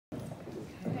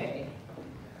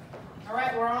All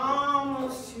right, we're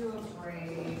almost to a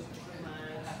break.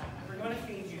 We're going to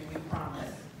feed you, we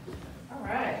promise. All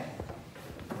right.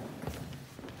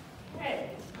 Okay.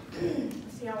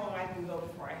 Let's see how long I can go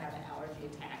before I have an allergy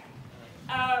attack.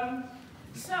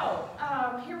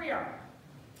 Here we are.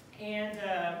 And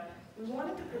we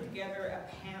wanted to put together a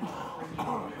panel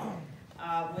for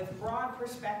you with broad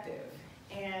perspective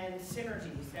and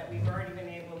synergies that we've already been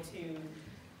able to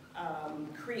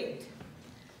create.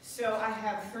 So I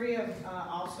have three of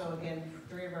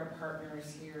our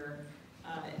partners here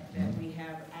that we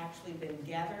have actually been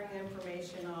gathering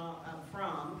information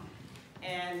from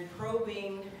and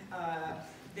probing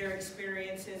their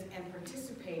experiences and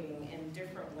participating in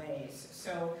different ways.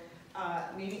 So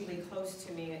immediately close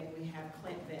to me we have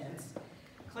Clint Vance.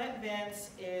 Clint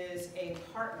Vance is a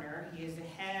partner. He is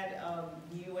the head of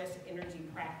U.S. Energy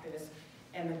Practice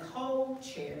and the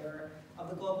co-chair of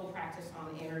the Global Practice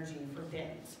on Energy for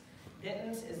Dentons.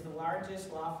 Dentons is the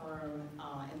largest law firm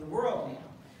in the world now.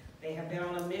 They have been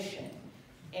on a mission.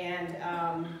 And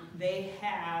they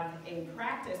have a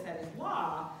practice that is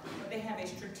law, but they have a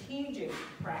strategic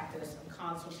practice of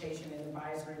consultation and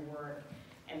advisory work.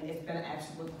 And it's been an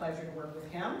absolute pleasure to work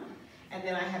with him. And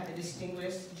then I have the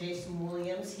distinguished Jason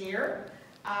Williams here.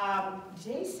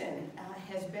 Jason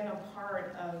has been a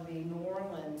part of the New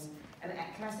Orleans, and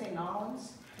can I say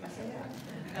Nolans? Can I say that?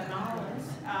 The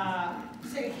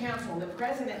Nolans City Council, the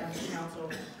president of the council,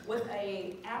 with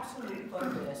an absolute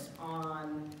focus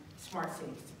on smart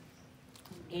cities.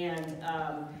 And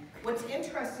what's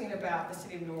interesting about the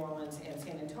city of New Orleans and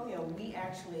San Antonio, we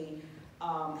actually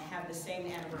have the same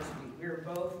anniversary. We're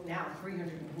both now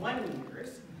 301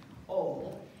 years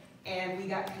old, and we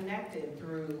got connected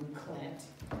through Clint.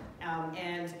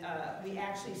 We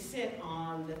actually sit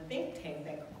on the think tank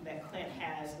that Clint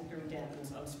has through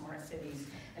Dentons on smart cities,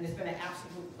 and it's been an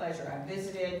absolute pleasure. I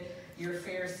visited your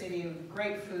fair city,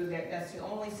 great food. That's the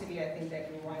only city I think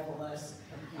that can rival us,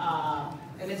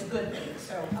 and it's a good thing.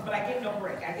 So, but I get no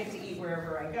break. I get to eat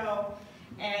wherever I go.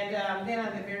 And then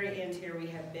on the very end here, we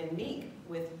have been Meek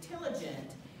with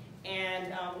Utilligent.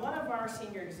 And one of our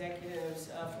senior executives,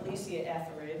 Felicia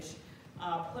Etheridge,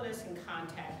 put us in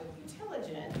contact with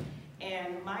Utilligent.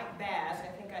 And Mike Bass, I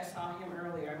think I saw him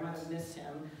earlier, I might have missed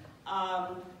him,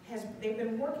 they've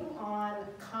been working on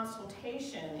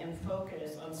consultation and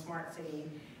focus on smart city.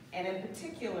 And in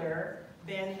particular,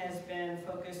 Ben has been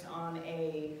focused on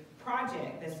a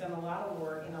project that's done a lot of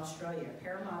work in Australia,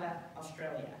 Parramatta,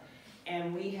 Australia.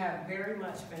 And we have very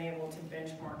much been able to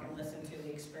benchmark and listen to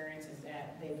the experiences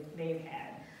that they've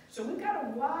had. So we've got a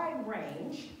wide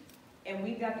range, and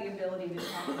we've got the ability to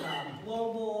talk about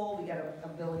global, we got an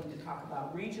ability to talk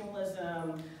about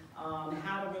regionalism,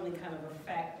 how to really kind of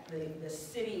affect the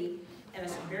city in a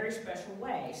very special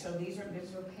way. So these are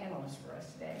panelists for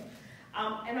us today.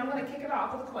 And I'm going to kick it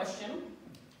off with a question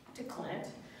to Clint.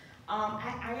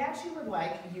 I actually would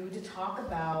like you to talk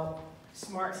about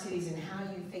smart cities and how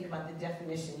you think about the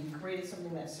definition. You created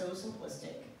something that's so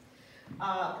simplistic,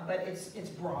 but it's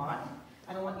broad.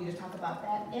 I don't want you to talk about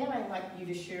that, and I'd like you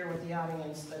to share with the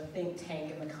audience the think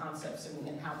tank and the concepts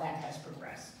and how that has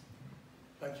progressed.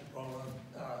 Thank you, Paula.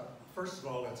 First of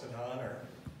all, it's an honor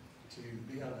to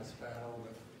be on this panel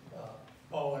with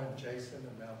Paula and Jason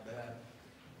and now Ben.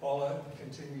 Paula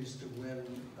continues to win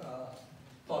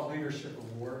thought leadership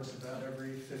awards about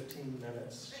every 15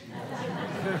 minutes. She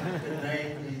has been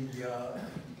named the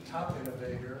top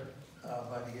innovator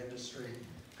by the industry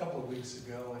a couple of weeks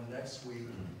ago, and next week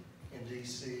in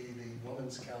DC, the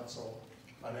Women's Council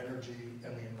on Energy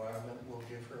and the Environment will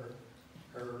give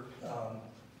her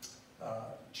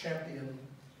Champion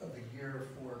of the Year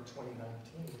for 2019.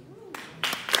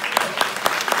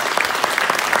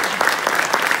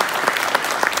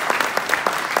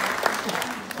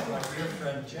 My dear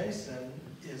friend Jason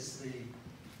is the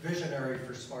visionary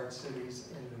for smart cities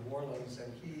in New Orleans,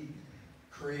 and he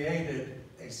created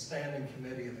a standing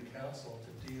committee of the council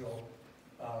to deal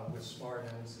with smart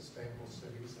and sustainable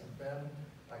cities. And Ben,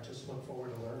 I just look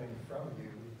forward to learning from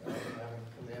you, having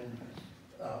come in.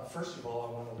 First of all,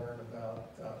 I want to learn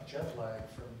about jet lag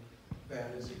from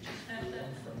Ben as he just flew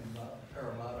in from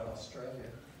Parramatta,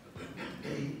 Australia.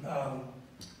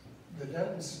 The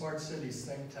Dentons Smart Cities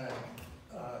think tank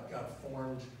got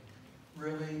formed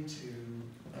really to,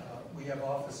 we have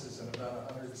offices in about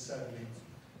 170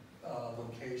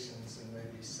 locations in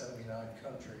maybe 79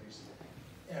 countries.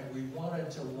 And we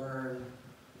wanted to learn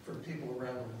from people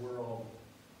around the world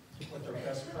what their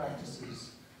best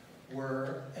practices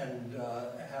were and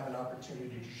have an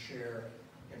opportunity to share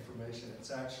information.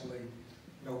 It's actually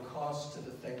no cost to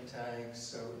the think tank,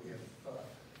 so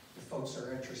if folks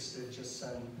are interested, just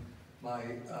send My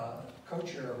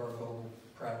co-chair of our global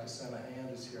practice, Emma Hand,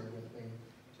 is here with me.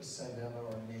 Just send Emma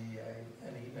or me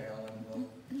an email and we'll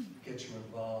get you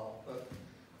involved. But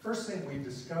first thing we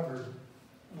discovered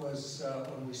was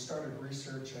when we started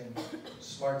researching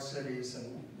smart cities,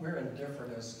 and we're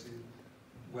indifferent as to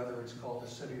whether it's called the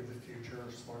city of the future or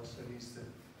smart cities, that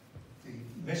the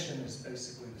mission is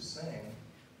basically the same.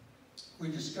 We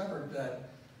discovered that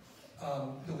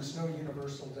there was no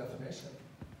universal definition.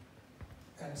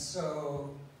 And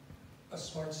so a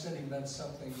smart city meant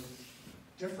something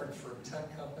different for a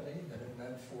tech company than it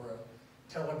meant for a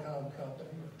telecom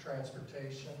company or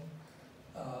transportation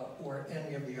or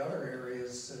any of the other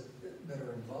areas that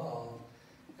are involved.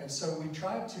 And so we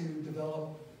tried to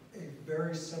develop a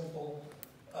very simple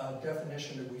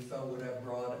definition that we felt would have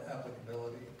broad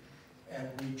applicability. And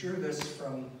we drew this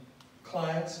from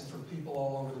clients and from people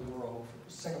all over the world, from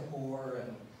Singapore,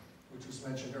 and which was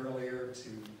mentioned earlier, to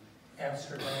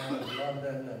Amsterdam and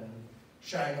London and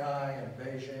Shanghai and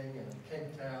Beijing and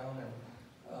Cape Town and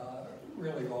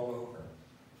really all over.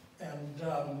 And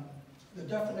the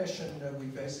definition that we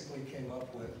basically came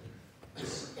up with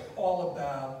is all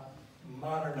about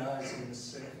modernizing the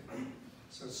city.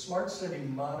 So smart city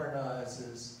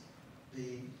modernizes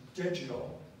the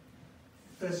digital,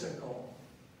 physical,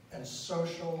 and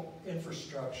social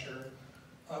infrastructure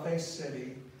of a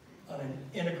city on an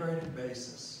integrated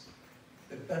basis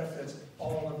that benefits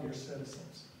all of your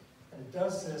citizens. And it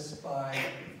does this by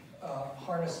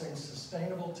harnessing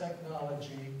sustainable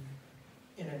technology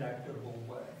in an equitable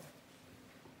way.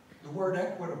 The word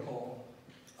equitable,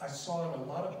 I saw in a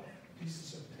lot of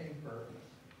pieces of paper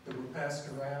that were passed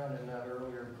around in that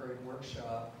earlier great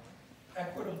workshop.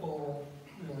 Equitable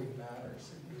really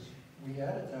matters. We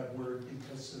added that word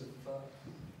because of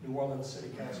New Orleans City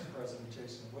Council President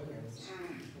Jason Williams,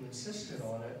 who insisted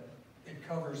on it. It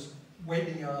covers way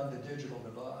beyond the digital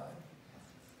divide.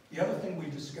 The other thing we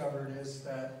discovered is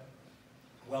that,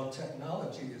 well,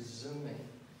 technology is zooming,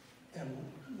 and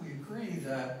we agree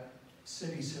that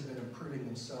cities have been improving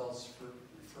themselves for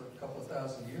a couple of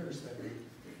thousand years maybe,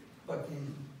 but the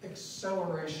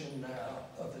acceleration now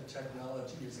of the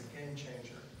technology is a game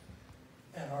changer.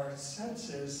 And our sense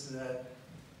is that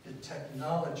the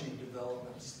technology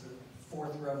developments, the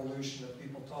fourth revolution that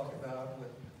people talk about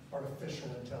with artificial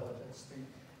intelligence, the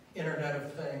Internet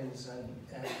of Things and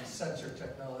sensor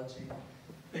technology,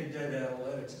 big data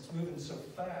analytics, it's moving so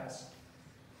fast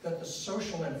that the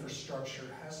social infrastructure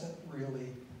hasn't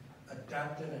really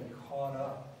adapted and caught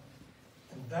up.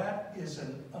 And that is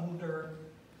an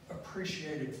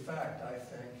underappreciated fact, I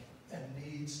think, and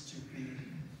needs to be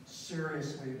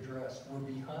seriously addressed. We're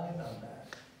behind on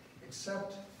that.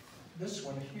 Except this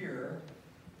one here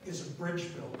is a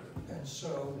bridge builder. And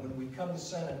so when we come to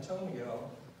San Antonio,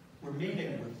 we're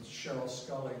meeting with Cheryl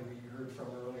Scully, who you heard from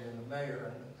earlier, and the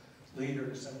mayor, and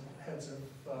leaders and heads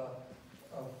of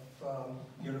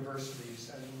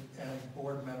universities and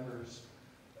board members.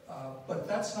 But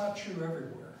that's not true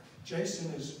everywhere.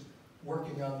 Jason is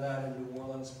working on that in New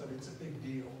Orleans, but it's a big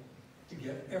deal to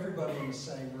get everybody in the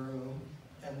same room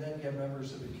and then get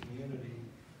members of the community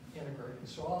integrated.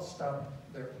 So I'll stop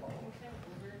there, Paula. Okay,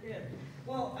 well, very good.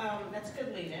 Well, that's a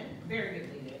good lead-in, very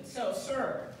good lead-in. So,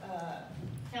 sir,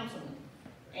 councilman,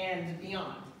 and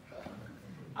beyond,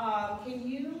 can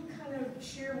you kind of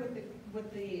share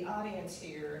with the audience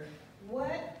here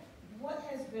what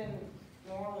has been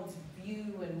New Orleans'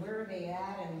 view and where are they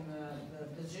at in the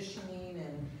positioning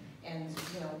and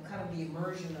you know, kind of the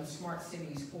immersion of smart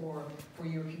cities for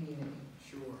your community?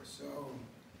 Sure. So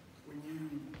when you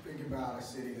think about a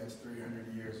city that's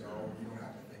 300 years old, you don't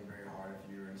have to think very hard if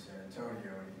you're in San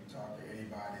Antonio. And if you talk to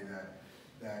anybody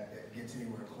that gets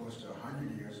anywhere close to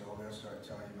 100 years old, they'll start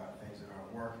telling you about things that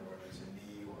aren't working, whether it's a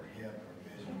knee or a hip or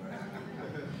vision, what have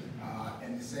you.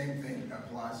 And the same thing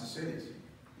applies to cities.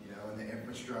 You know, in the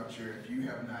infrastructure, if you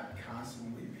have not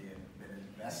constantly been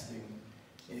investing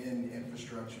in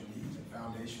infrastructure needs and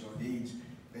foundational needs,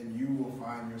 then you will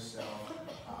find yourself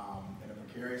in a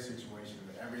precarious situation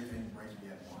with everything breaking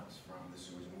at once, from the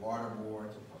sewage and water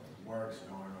board to public works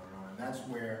and on and on and on. And that's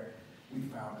where we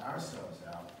found ourselves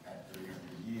out at 300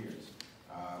 years.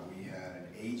 We had an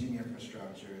aging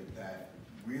infrastructure that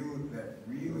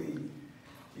really,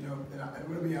 you know, and I'm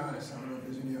going to be honest, I don't know if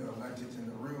there's any other electeds in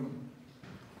the room,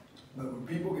 but when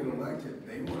people get elected,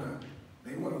 they want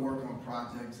to work on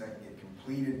projects that get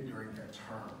completed during their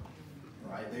term,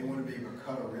 right? They want to be able to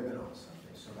cut a ribbon on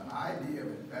something. So the idea of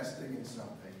investing in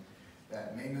something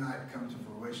that may not come to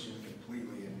fruition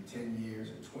completely in 10 years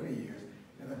or 20 years,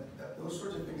 you know, those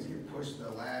sorts of things get pushed to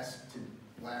the last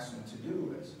on the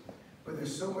to-do list. But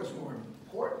there's so much more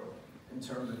important in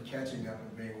terms of catching up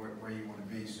and being where you want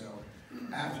to be. So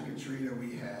after Katrina,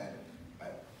 we had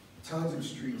tons of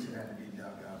streets that had to be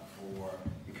dug up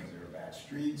because they were bad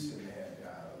streets and they had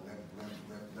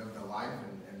lived a life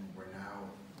and were now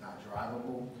not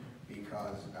drivable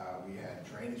because we had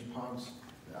drainage pumps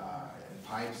and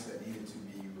pipes that needed to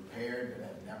be repaired that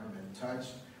had never been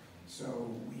touched.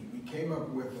 So we came up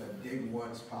with a dig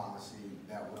once policy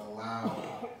that would allow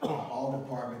all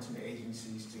departments and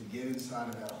agencies to get inside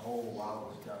of that hole while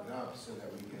it was dug up so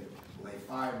that we could lay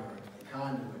fiber and lay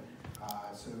conduit,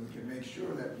 so we could make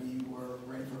sure that we were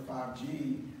ready for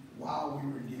 5G while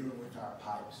we were dealing with our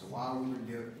pipes, while we were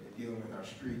dealing with our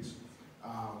streets.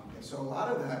 And so a lot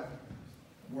of that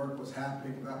work was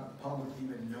happening without the public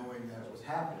even knowing that it was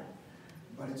happening.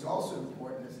 But it's also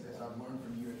important, as I've learned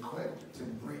from you and Clint, to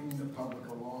bring the public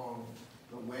along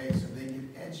the way so they get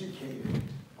educated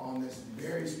on this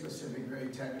very specific, very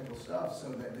technical stuff so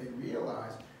that they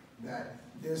realize that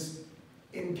this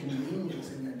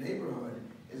inconvenience in their neighborhood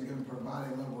is going to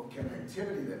provide a level of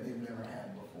connectivity that they've never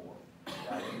had before.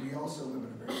 Right? We also live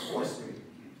in a very poor city.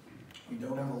 We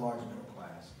don't have a large middle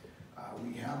class.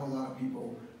 We have a lot of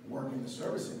people working in the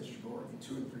service industry, working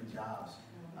 2 and 3 jobs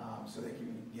so they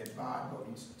can get by. But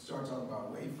we start talking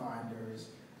about wayfinders,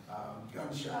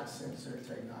 gunshot sensor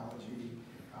technology,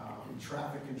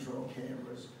 traffic control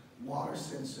cameras, water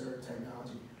sensor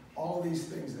technology. All these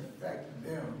things affect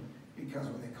them because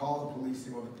when they call the police,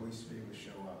 they want the police to be able to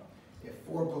show up. If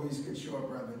 4 police could show up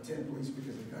rather than 10 police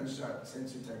because the gunshot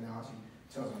sensor technology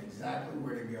tells them exactly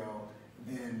where to go,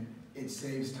 then it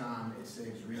saves time, it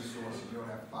saves resources. You don't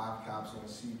have 5 cops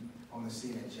on the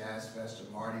scene at Jazz Fest or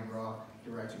Mardi Gras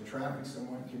directing traffic.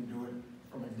 Someone can do it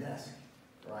from a desk,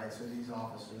 right? So these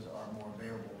officers are more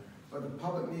available. But the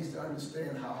public needs to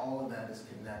understand how all of that is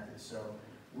connected. So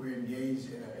we're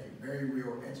engaged in a very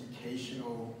real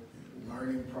educational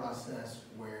learning process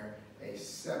where a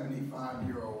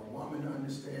 75-year-old woman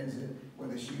understands it,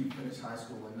 whether she finished high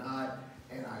school or not,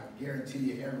 and I guarantee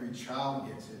you every child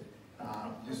gets it,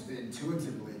 just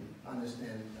intuitively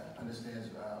understands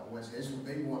what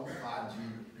they want the 5G,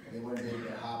 and they want to be able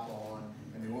to hop on,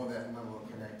 and they want that level of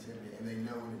connectivity, and they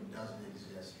know when it doesn't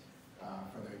exist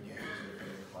for their games or for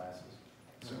their classes.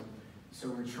 So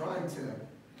we're trying to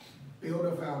build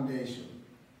a foundation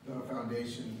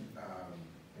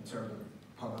in terms of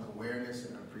public awareness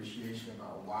and appreciation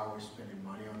about why we're spending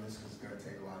money on this, because it's going to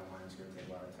take a lot of money, it's going to take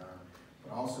a lot of time,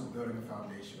 but also building a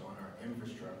foundation on our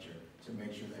infrastructure to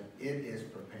make sure that it is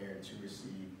prepared to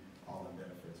receive all the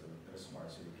benefits that a smart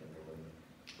city can deliver.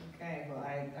 Okay, well,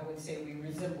 I would say we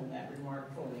resemble that remark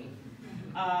fully.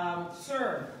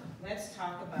 Sir, let's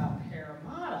talk about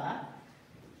Parramatta.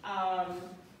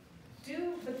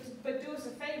 But do us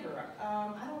a favor.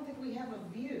 I don't think we have a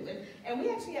view. And we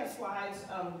actually have slides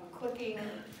clicking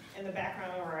in the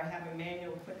background, or I have a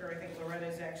manual clicker. I think Loretta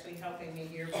is actually helping me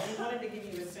here. But we wanted to give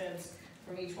you a sense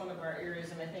from each one of our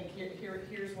areas, and I think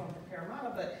here's one for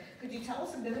Parramatta. But could you tell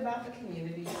us a bit about the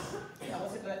community? Tell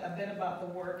us a bit about the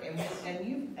work, and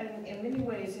you, in many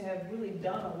ways, have really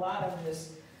done a lot of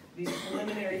these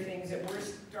preliminary things that we're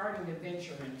starting to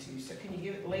venture into. So can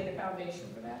you lay the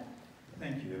foundation for that?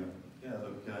 Thank you. Yeah,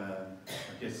 look, I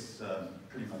guess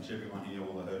pretty much everyone here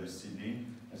will have heard of Sydney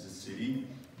as a city.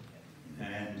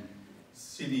 And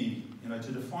city,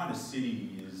 to define a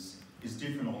city is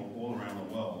different all around the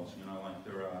world. Like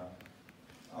there are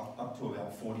up to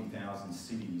about 40,000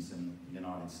 cities in the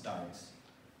United States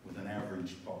with an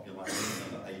average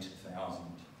population of 8,000.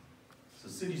 So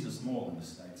cities are small in the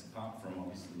States, apart from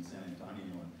obviously San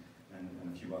Antonio and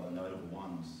a few other notable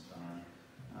ones.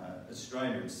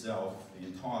 Australia itself, the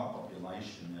entire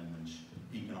population and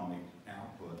economic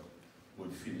output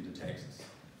would fit into Texas.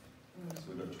 So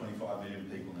we've got 25 million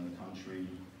people in the country,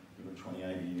 we've got 28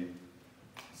 a year,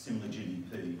 similar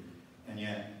GDP, and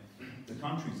yet the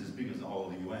country's as big as the whole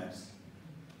of the US.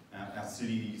 Our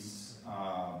cities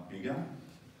are bigger,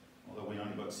 although we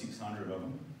only got 600 of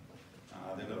them.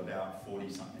 They've got about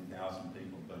 40-something thousand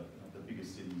people, but the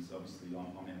biggest cities, obviously,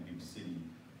 I'm in a big city.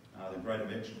 The greater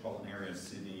metropolitan area of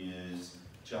Sydney is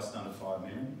just under 5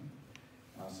 million.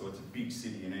 So it's a big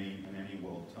city in any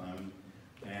world term.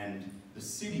 And the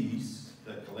cities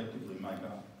that collectively make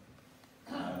up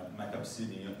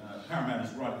Sydney, Parramatta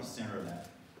is right at the centre of that.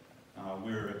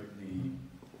 We're the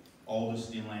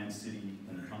oldest inland city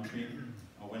in the country.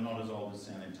 We're not as old as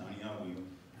San Antonio. We were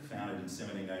founded in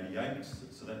 1788,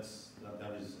 so that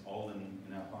is old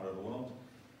in our part of the world.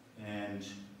 And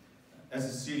as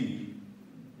a city,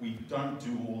 we don't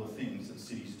do all the things that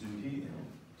cities do here.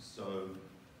 So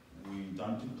we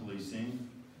don't do policing,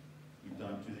 we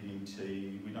don't do the ET,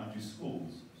 we don't do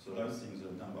schools. So those things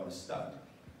are done by the state.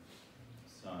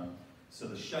 So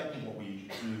the shape of what we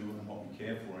do and what we care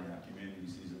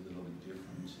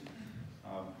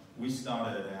we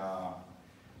started our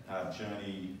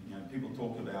journey, you know, people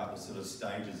talk about the sort of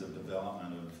stages of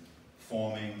development of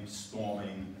forming,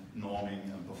 storming, norming,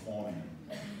 and performing.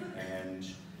 And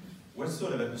we're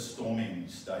sort of at the storming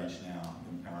stage now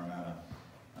in Parramatta.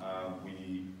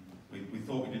 We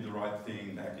thought we did the right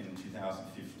thing back in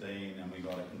 2015, and we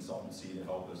got a consultancy to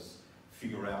help us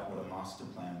figure out what a master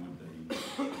plan would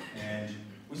be. And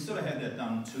we sort of had that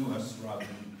done to us rather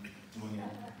than doing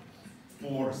it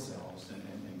for ourselves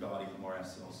and guiding it more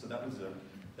ourselves. So that was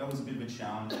a bit of a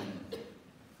challenge.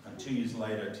 And 2 years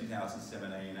later,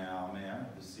 2017, our mayor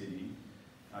of the city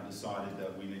decided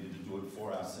that we needed to do it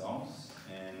for ourselves,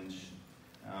 and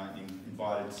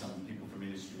invited some people from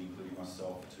industry, including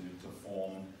myself, to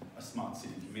form a Smart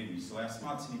City Committee. So our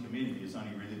Smart City Committee has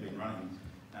only really been running,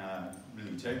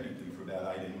 really technically, for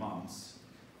about 18 months.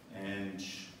 And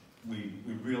we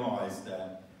realised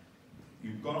that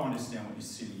you've got to understand what your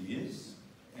city is,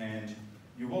 and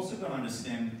you've also got to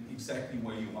understand exactly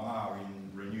where you are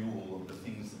in renewal of the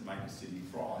things that make a city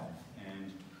thrive.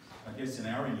 And I guess in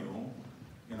our renewal,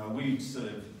 you know, we sort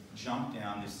of jumped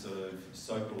down this sort of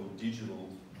so-called digital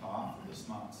path of the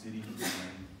smart city.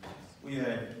 And we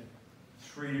had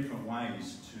 3 different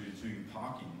ways to do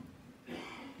parking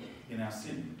in our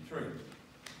city. 3.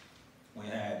 We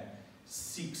had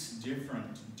 6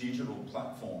 different digital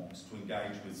platforms to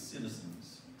engage with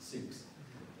citizens. 6.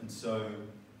 And so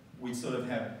we sort of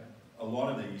have a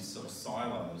lot of these sort of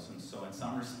silos, and so in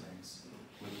some respects,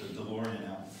 with the DeLorean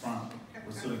out front,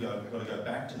 we've sort of got to go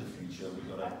back to the future. We've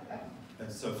got to,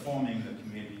 and so forming the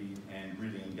committee and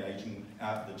really engaging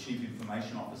the Chief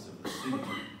Information Officer of the city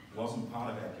wasn't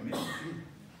part of our committee.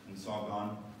 And so I've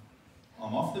gone,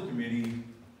 I'm off the committee,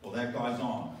 or that guy's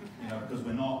on, you know, because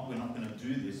we're not going to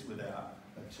do this without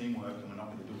teamwork, and we're not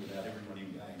going to do it without everybody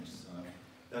engaged. So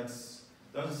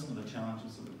those are some of the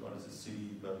challenges that we've got as a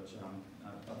city, but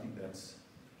I think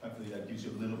hopefully that gives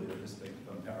you a little bit of perspective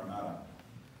on Parramatta.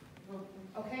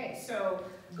 Okay, so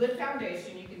good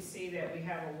foundation. You can see that we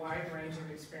have a wide range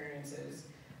of experiences.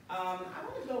 I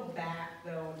want to go back,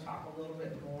 though, and talk a little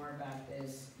bit more about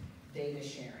this data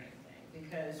sharing thing,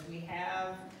 because we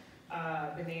have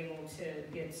been able to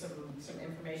get some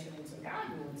information and some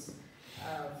guidance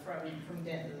from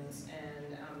Dentons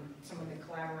and some of the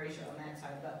collaboration on that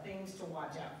side about things to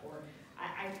watch out for.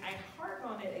 I harp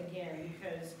on it again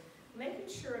because making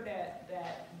sure that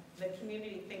the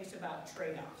community thinks about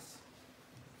trade-offs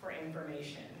for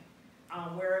information,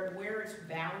 where its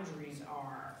boundaries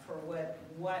are for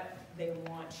what they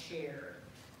want shared.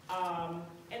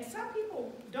 And some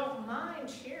people don't mind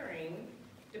sharing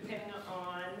depending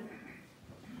on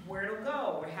where it'll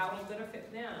go or how it's going to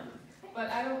fit them. But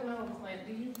I don't know, Clint,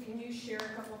 can you share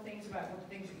a couple of things about what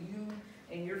things that you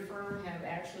and your firm have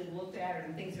actually looked at,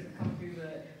 or things that have come through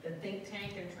the think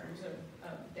tank in terms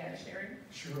of data sharing?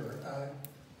 Sure.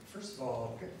 First of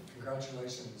all,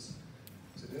 congratulations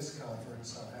to this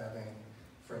conference on having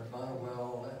Fred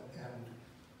Monowell and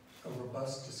a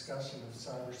robust discussion of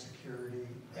cybersecurity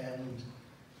and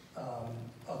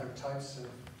other types of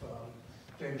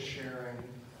data sharing.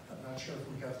 I'm not sure if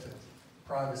we got to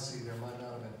privacy, there might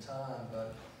not have been time,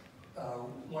 but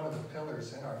one of the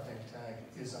pillars in our think tank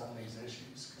is on these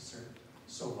issues because they're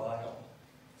so vital.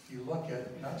 If you look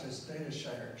at not just data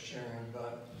sharing,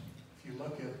 but if you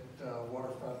look at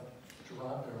Waterfront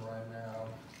Toronto right now,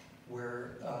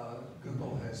 where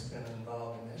Google has been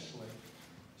involved initially,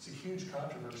 it's a huge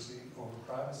controversy over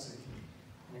privacy.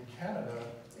 And in Canada,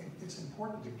 it's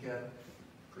important to get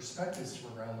perspectives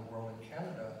from around the world. In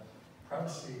Canada,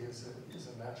 privacy is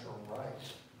a natural right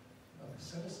of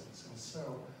citizens. And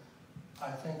so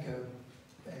I think a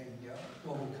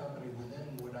global company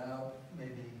without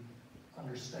maybe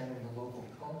understanding the local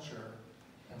culture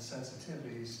and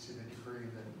sensitivities to the degree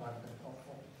that it might have been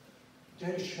helpful.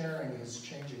 Data sharing is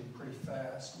changing pretty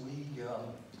fast.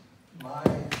 My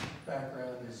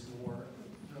background is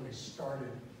really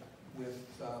started with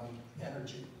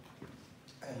energy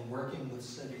and working with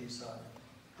cities on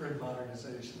grid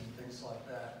modernization and things like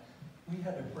that. We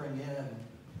had to bring in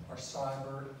our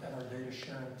cyber and our data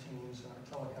sharing teams and our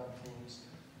telecom teams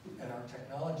and our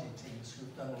technology teams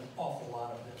who've done an awful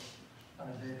lot of this on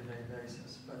a day-to-day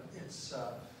basis. But it's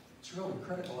really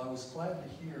critical. I was glad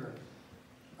to hear,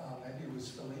 maybe it was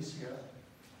Felicia,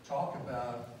 talk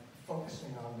about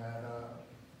focusing on that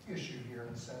issue here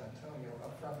in San Antonio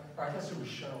up front. Or I guess it was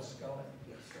Cheryl Scully.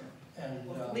 And,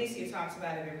 well, Felicia talks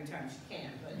about it every time she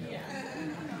can, but yeah.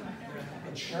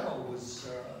 But Cheryl was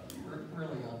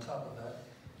really on top of that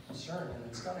concern, and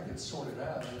it's got to get sorted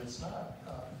out, and it's not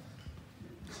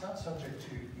subject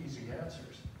to easy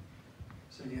answers.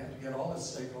 So you have to get all the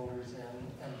stakeholders in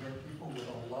and get people with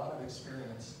a lot of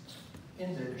experience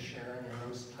in data sharing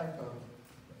and those type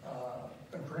of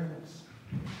agreements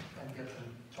and get them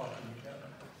talking together.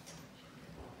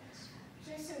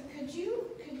 Jason, could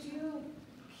you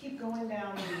keep going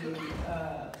down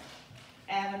the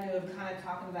avenue of kind of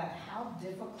talking about how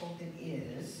difficult it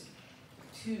is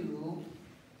to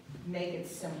make it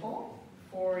simple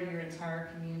for your entire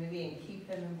community and keep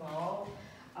them involved?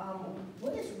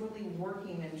 What is really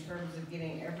working in terms of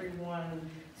getting everyone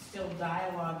still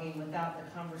dialoguing without the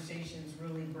conversations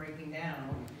really breaking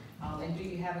down? And do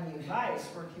you have any advice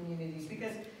for communities?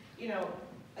 Because, you know,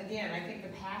 again, I think the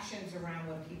passions around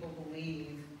what people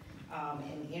believe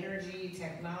in energy,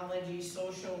 technology,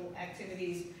 social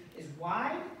activities is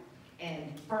wide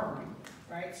and firm,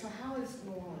 right? So how is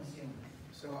NOLA doing?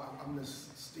 So I'm going to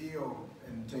steal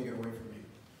and take it away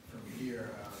from here,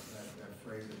 that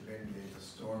phrase that Ben gave, the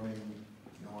storming,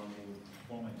 norming,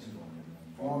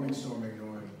 forming, storming,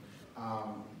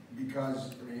 norming.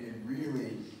 Because, I mean, it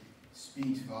really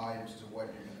speaks volumes to what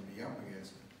you're going to be up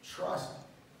against. Trust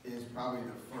is probably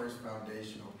the first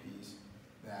foundational piece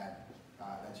that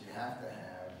you have to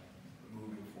have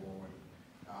moving forward.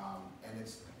 And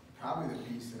it's probably the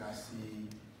piece that I see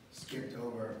skipped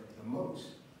over the most.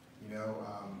 You know,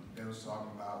 Ben was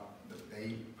talking about that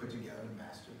they put together a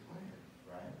master plan,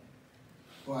 right?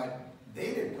 But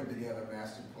they didn't put together a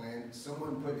master plan.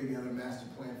 Someone put together a master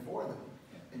plan for them.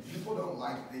 And people don't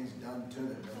like things done to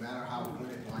them, no matter how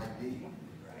good it might be.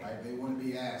 Right? They want to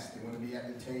be asked. They want to be at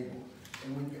the table.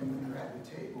 And when they're at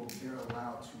the table, they're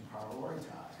allowed to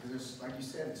prioritize. Because, like you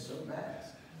said, it's so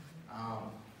vast.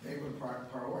 They would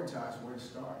prioritize where to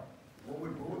start. What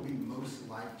would be most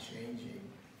life-changing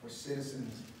for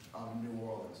citizens of New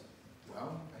Orleans?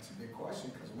 Well, that's a big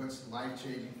question, because what's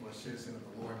life-changing for a citizen of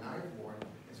the Lower Ninth Ward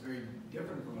is very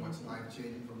different from what's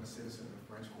life-changing from a citizen of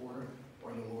the French Quarter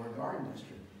or the Lower Garden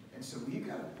District. And so we've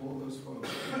got to pull those folks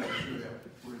in and make sure that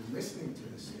we're listening to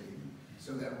the city,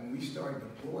 so that when we start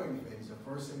deploying things, the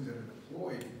first things that are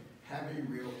deployed have a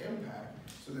real impact,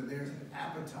 so that there's an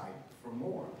appetite for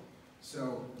more.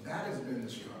 So that has been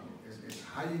the struggle, is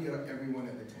how do you get everyone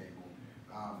at the table?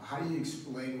 How do you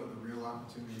explain what the real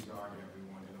opportunities are to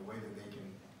everyone in a way that they can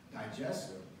digest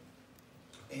them?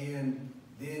 And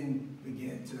then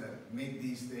begin to make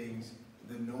these things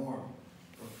the norm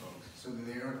for folks, so that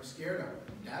they aren't scared of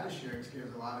it. Data sharing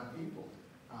scares a lot of people.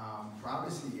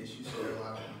 Privacy issues scare a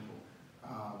lot of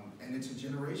people. And it's a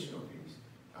generational piece.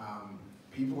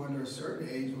 People under a certain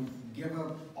age will give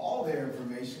up all their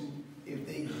information if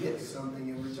they get something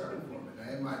in return for it.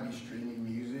 Now, it might be streaming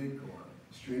music or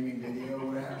streaming video,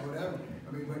 whatever.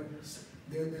 I mean, but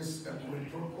there's a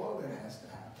quid pro quo that has to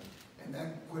happen. And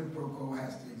that quid pro quo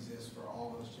has to exist for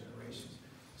all those generations.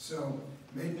 So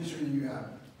making sure you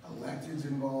have electeds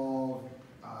involved,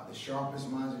 the sharpest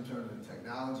minds in terms of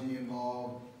technology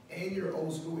involved, and your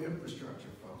old school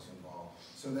infrastructure folks involved,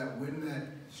 so that when that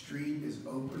street is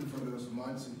open for those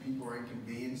months and people are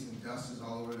inconvenienced and dust is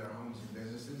all over their homes and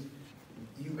businesses,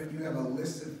 you have a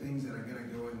list of things that are going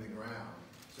to go in the ground,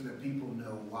 so that people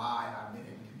know why I've been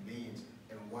inconvenienced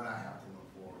and what I have to look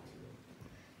forward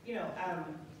to. You know,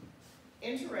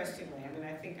 interestingly, I mean,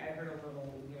 I think I heard a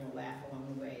little, laugh along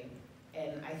the way.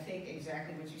 And I think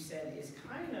exactly what you said is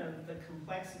kind of the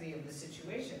complexity of the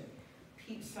situation.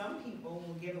 Some people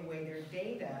will give away their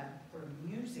data for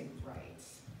music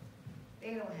rights.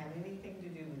 They don't have anything to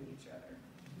do with each other.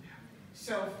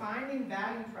 So finding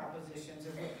value propositions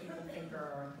of what people think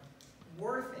are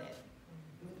worth it,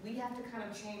 we have to kind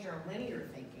of change our linear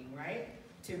thinking, right?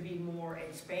 To be more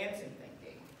expansive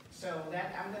thinking. So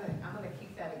that I'm gonna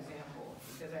keep that example,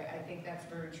 because I think that's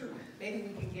very true. Maybe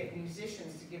we can get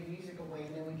musicians to give music away,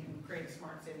 and then we can create a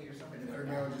smart city or something. And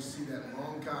everybody will just see that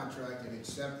long contract and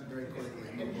accept it very quickly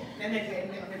and move on. And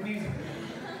then the music.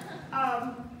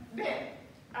 Ben,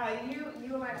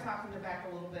 you and I talked in the back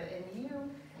a little bit, and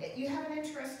you have an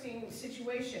interesting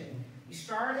situation. You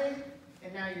started,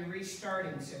 and now you're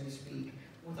restarting, so to speak,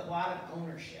 with a lot of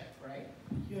ownership, right?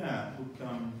 Yeah, look,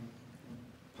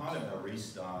 part of our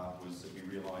restart was that we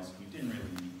realised we didn't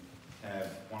really have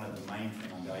one of the main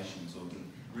foundations, or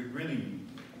really,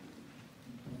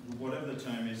 whatever the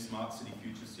term is, smart city,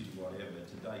 future city, whatever,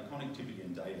 today, connectivity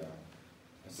and data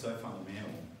are so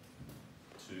fundamental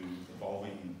to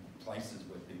evolving places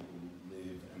where people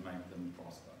live and make them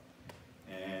prosper.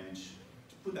 And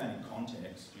to put that in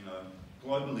context,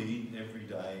 globally, every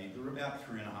day, there are about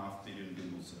 3.5 billion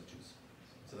Google searches.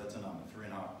 So that's a number,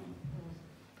 3.5 billion.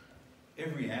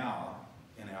 Every hour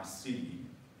in our city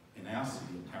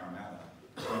of Parramatta,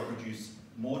 we produce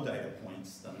more data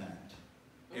points than that,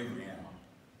 every hour.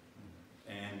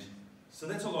 And So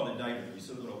that's a lot of data. You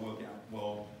sort of got to work out,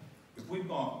 well, if we've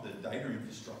got the data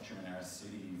infrastructure in our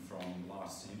city from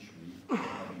last century,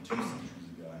 maybe 2 centuries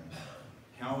ago,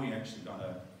 how are we actually going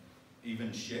to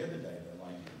even share the data?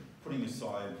 Like, putting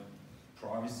aside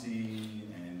privacy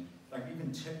and, like,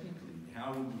 even technically,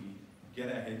 how would we get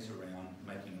our heads around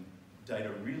making data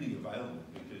really available?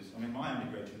 Because, I mean, my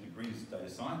undergraduate degree is data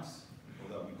science,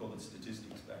 although we called it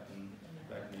statistics back in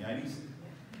the 80s.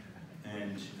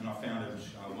 And I founded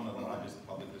one of the largest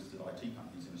public listed IT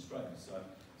companies in Australia.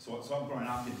 So I've grown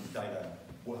up in the data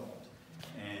world,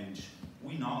 and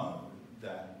we know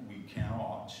that we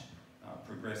cannot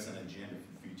progress an agenda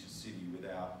for the future city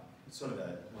without sort of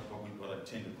what I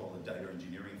tend to call a data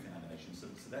engineering foundation. So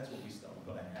that's what we start.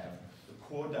 We've got to have the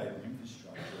core data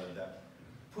infrastructure that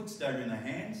puts data in the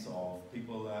hands of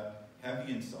people that have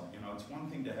the insight. You know, it's one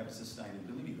thing to have a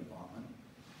sustainability department,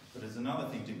 but it's another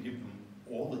thing to give them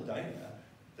all the data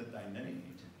that they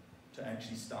need to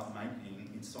actually start making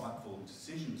insightful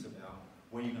decisions about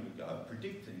where you're going to go,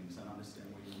 predict things and understand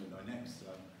where you're going to go next. So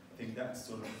I think that's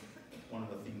sort of one of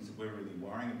the things that we're really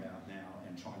worrying about now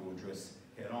and trying to address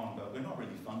head on, but we're not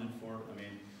really funded for it. I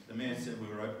mean, the mayor said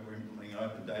we're implementing an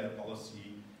open data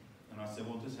policy, and I said,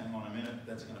 well, just hang on a minute,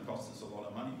 that's going to cost us a lot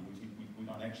of money. We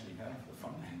don't actually have the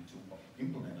funding to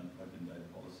implement an open data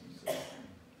policy.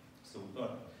 So we've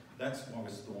got, that's why we're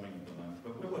storming at the moment,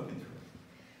 but we're working through it.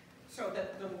 So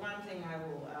the one thing I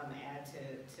will add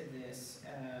to this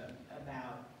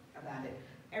about it,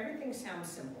 everything sounds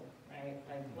simple, right?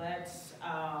 Like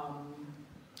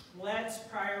let's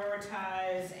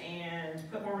prioritize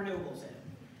and put more renewables in,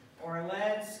 or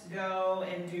let's go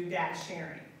and do data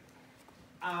sharing.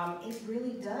 It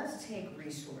really does take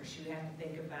resource. You have to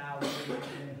think about whether you're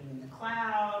going to be in the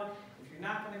cloud. If you're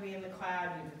not going to be in the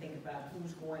cloud, you have to think about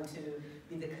who's going to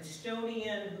be the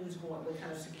custodian, what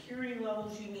kind of security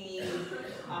levels you need,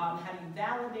 how do you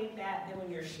validate that. Then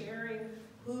when you're sharing,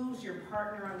 who's your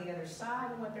partner on the other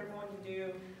side and what they're going to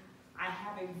do. I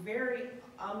have a very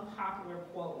unpopular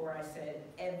quote where I said,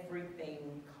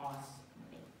 everything costs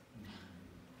money.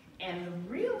 And the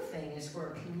real thing is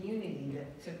for a community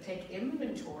to take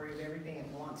inventory of everything it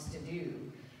wants to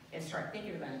do and start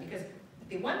thinking about it. Because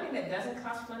the one thing that doesn't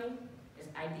cost money is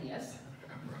ideas,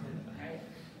 right?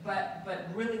 But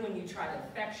really when you try to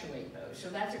effectuate those. So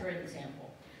that's a great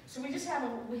example. So we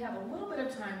have a little bit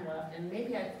of time left, and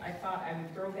maybe I thought I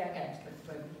would throw back at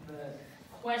the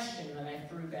question that I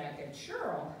threw back at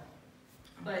Cheryl,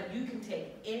 but you can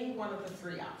take any one of the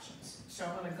 3 options. So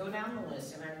I'm going to go down the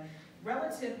list, and I'm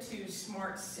relative to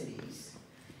smart cities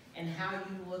and how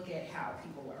you look at how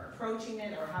people are approaching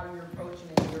it or how you're approaching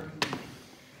it in your community.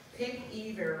 Pick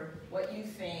either what you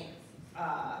think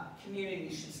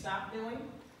communities should stop doing,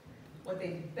 what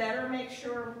they better make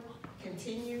sure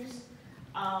continues,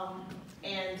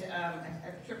 and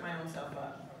I tripped my own self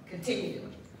up, continue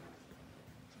doing.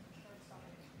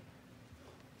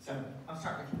 So I'll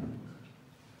start with you.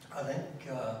 I think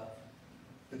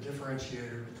the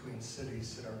differentiator between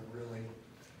cities that are really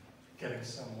getting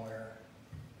somewhere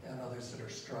and others that are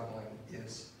struggling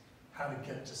is how to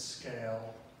get to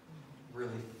scale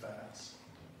really fast,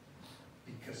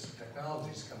 because the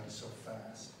technology is coming so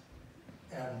fast.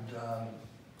 And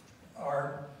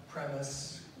our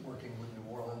premise, working with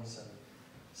New Orleans and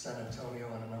San Antonio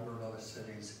and a number of other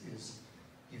cities, is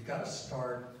you've got to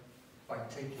start by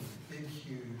taking big,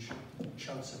 huge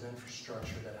chunks of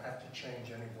infrastructure that have to change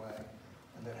anyway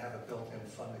and that have a built-in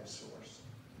funding source.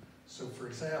 So for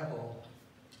example,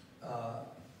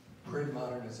 grid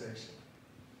modernization.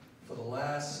 For the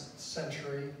last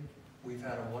century, we've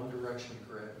had a one-direction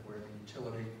grid where the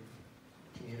utility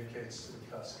communicates to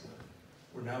the customer.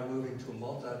 We're now moving to a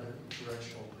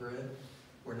multi-directional grid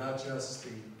where not just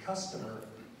the customer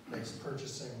makes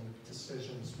purchasing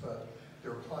decisions, but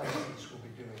their appliances will be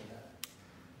doing that.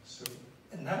 So,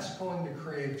 and that's going to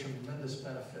create tremendous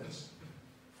benefits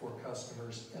for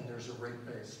customers, and there's a rate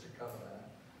base to cover that.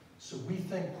 So we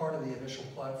think part of the initial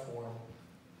platform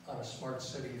on a smart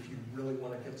city, if you really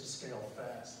want to get to scale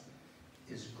fast,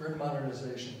 is grid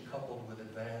modernization coupled with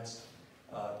advanced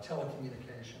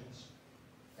telecommunications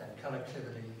and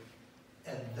connectivity,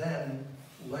 and then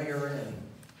layer in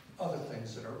other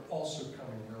things that are also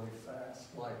coming really fast,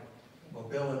 like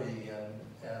mobility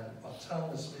and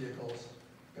autonomous vehicles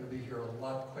are going to be here a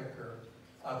lot quicker,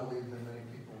 I believe, than many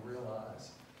people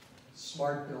realize.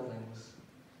 Smart buildings.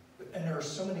 And there are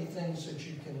so many things that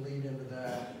you can lead into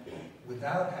that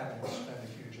without having to spend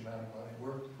a huge amount of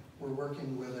money. We're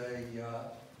working with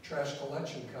a trash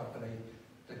collection company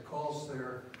that calls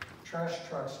their trash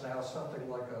trucks now something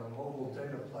like a mobile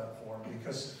data platform,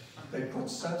 because they put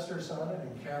sensors on it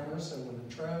and cameras, and when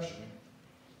the trash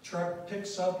truck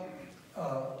picks up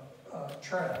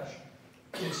trash,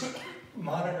 it's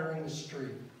monitoring the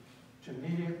street to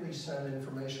immediately send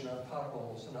information on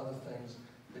potholes and other things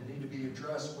that need to be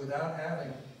addressed without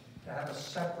having to have a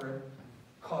separate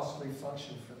costly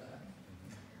function for that.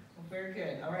 Well, very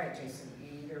good. All right, Jason,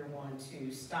 you either want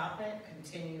to stop it,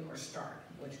 continue, or start.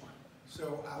 Which one?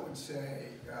 So I would say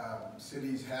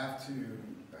cities have to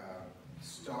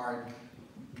start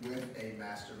with a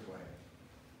master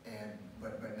plan,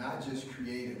 but not just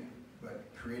create it, but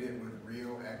create it with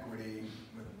real equity,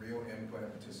 with real input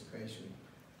and participation,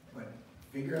 but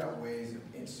figure out ways of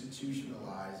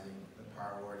institutionalizing the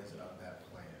priorities of that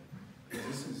plan.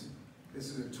 This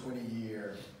is a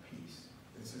 20-year piece.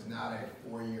 This is not a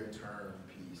 4-year term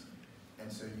piece.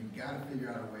 And so you've got to figure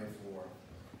out a way for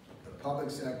the public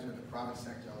sector, the private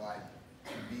sector alike,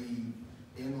 to be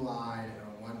in line and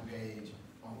on one page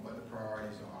on what the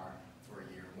priorities are for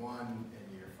year 1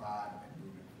 and year 5 and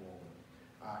moving forward.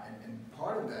 And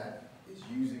part of that is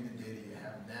using the data you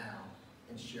have now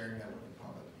and sharing that with the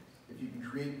public. If you can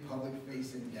create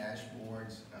public-facing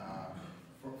dashboards,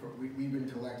 we've been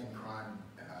collecting crime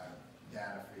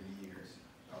data for years,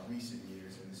 recent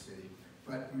years in the city,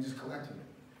 but we're just collecting it.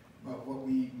 But what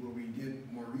we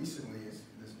did more recently is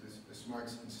the Smart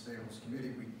and Sustainable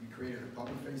Committee, we created a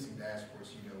public-facing dashboard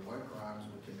so you know what crimes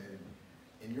were committed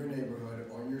in your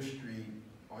neighborhood, on your street,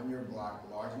 on your block,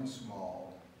 large and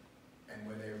small, and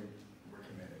when they were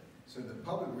committed. So the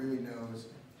public really knows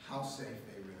how safe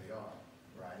they really are,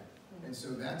 right? And so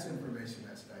that's information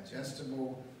that's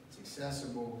digestible, it's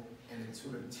accessible, and it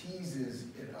sort of teases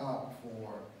it up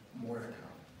for more to come.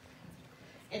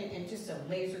 And just a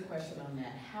laser question on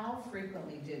that. How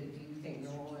frequently do you think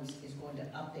NOLA is going to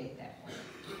update that plan?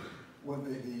 Well,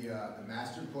 the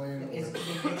master plan? Is the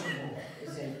interval?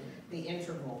 Is it the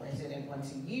interval? Is it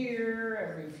once a year,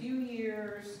 every few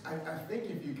years? I think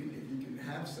if you can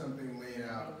have something laid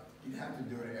out, you'd have to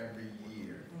do it every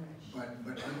year.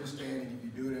 But understanding if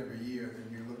you do it every year, then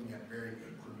you're looking at very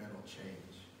incremental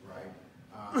change, right?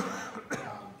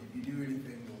 If you do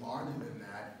anything larger than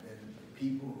that, then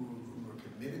people who are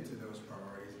committed to those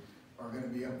priorities are going to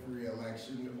be up for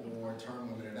re-election or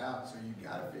term limited out. So you've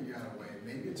got to figure out a way.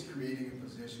 Maybe it's creating a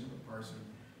position of a person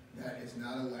that is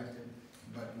not elected,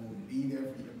 but will be there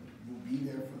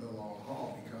for the long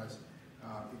haul. Because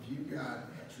if you've got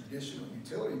a traditional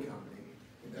utility company,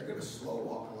 they're going to slow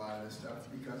walk a lot of this stuff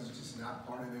because it's just not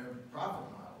part of their profit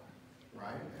model,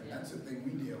 right? And that's the thing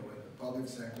we deal with. The public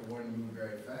sector wanting to move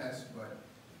very fast, but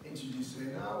introduce say,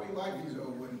 no, we like these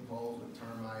old wooden poles with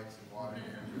termites and water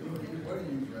dams. What are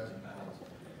you resin poles?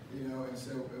 You know, and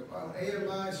so,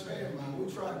 AMI, SPAMI, we'll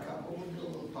try a couple, we'll do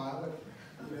a little pilot,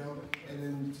 you know, and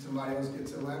then somebody else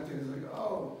gets elected and it's like,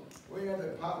 oh, we have the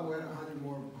pilot, we'll add 100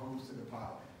 more homes to the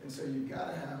pilot. And so you've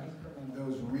got to have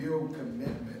those real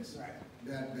commitments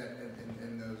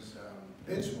and those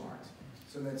benchmarks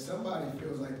so that somebody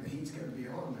feels like the heat's going to be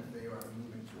on if they are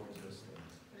moving towards those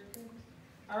things.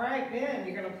 All right, Ben,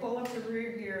 you're going to pull up the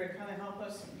rear here and kind of help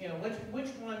us, you know, which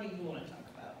one do you want to talk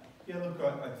about? Yeah, look,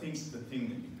 I think the thing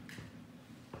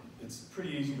that it's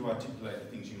pretty easy to articulate the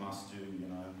things you must do, you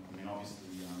know. I mean, obviously,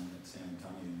 at San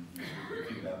Antonio, you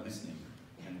think about listening.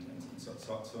 And so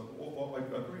I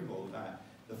agree with all of that.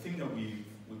 The thing that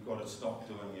we've got to stop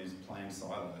doing is playing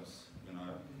silos, you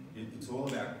know. It's all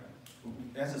about,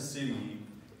 as a city,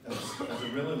 as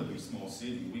a relatively small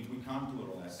city, we can't do it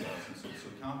all ourselves, and so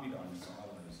it can't be done in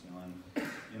silos, you know. And,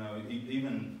 you know,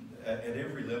 even at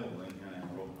every level in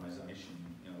our organisation,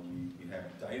 you know, we have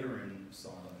data in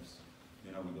silos.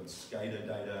 You know, we've got SCADA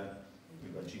data,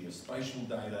 we've got geospatial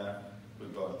data,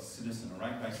 we've got citizen and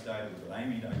rate-based data, we've got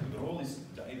AMI data, we've got all this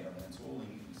data, and it's all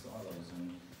in silos.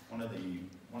 And one of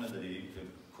the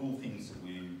cool things that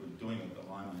we're doing at the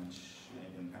moment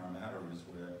in Parramatta is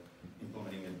we're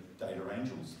implementing a Data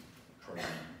Angels program.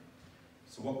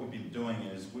 So what we've been doing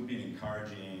is we've been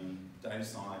encouraging data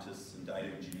scientists and data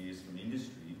engineers from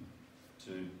industry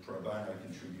to pro bono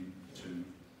contribute to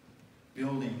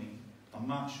building a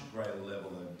much greater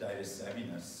level of data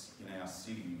savviness in our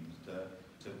city to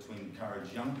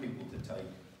encourage young people to take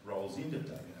roles into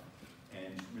data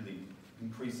and really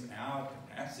increase our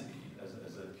capacity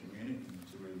as a community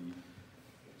to really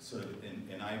sort of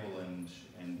enable and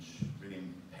really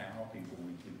empower people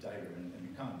with data, and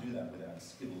you can't do that without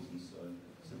skills. And so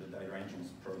the Data Angels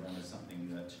program is something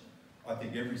that I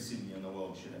think every city in the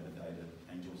world should have a Data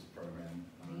Angels program.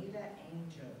 Data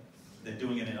Angels. They're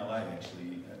doing it in LA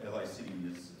actually. LA City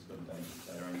has got a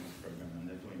Data Angels program, and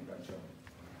they're doing a great job.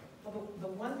 Well, the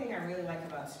one thing I really like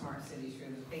about smart cities,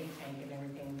 through the think tank and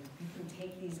everything, you can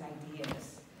take these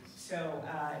ideas, So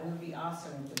it would be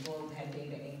awesome if the globe had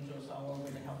data angels all over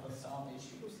to help us solve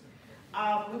issues.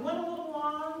 We went a little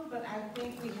long, but I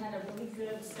think we had a really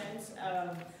good sense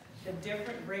of the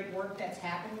different great work that's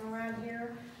happening around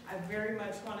here. I very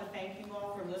much want to thank you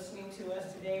all for listening to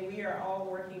us today. We are all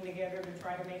working together to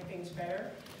try to make things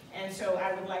better. And so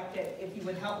I would like that if you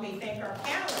would help me thank our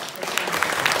panelists for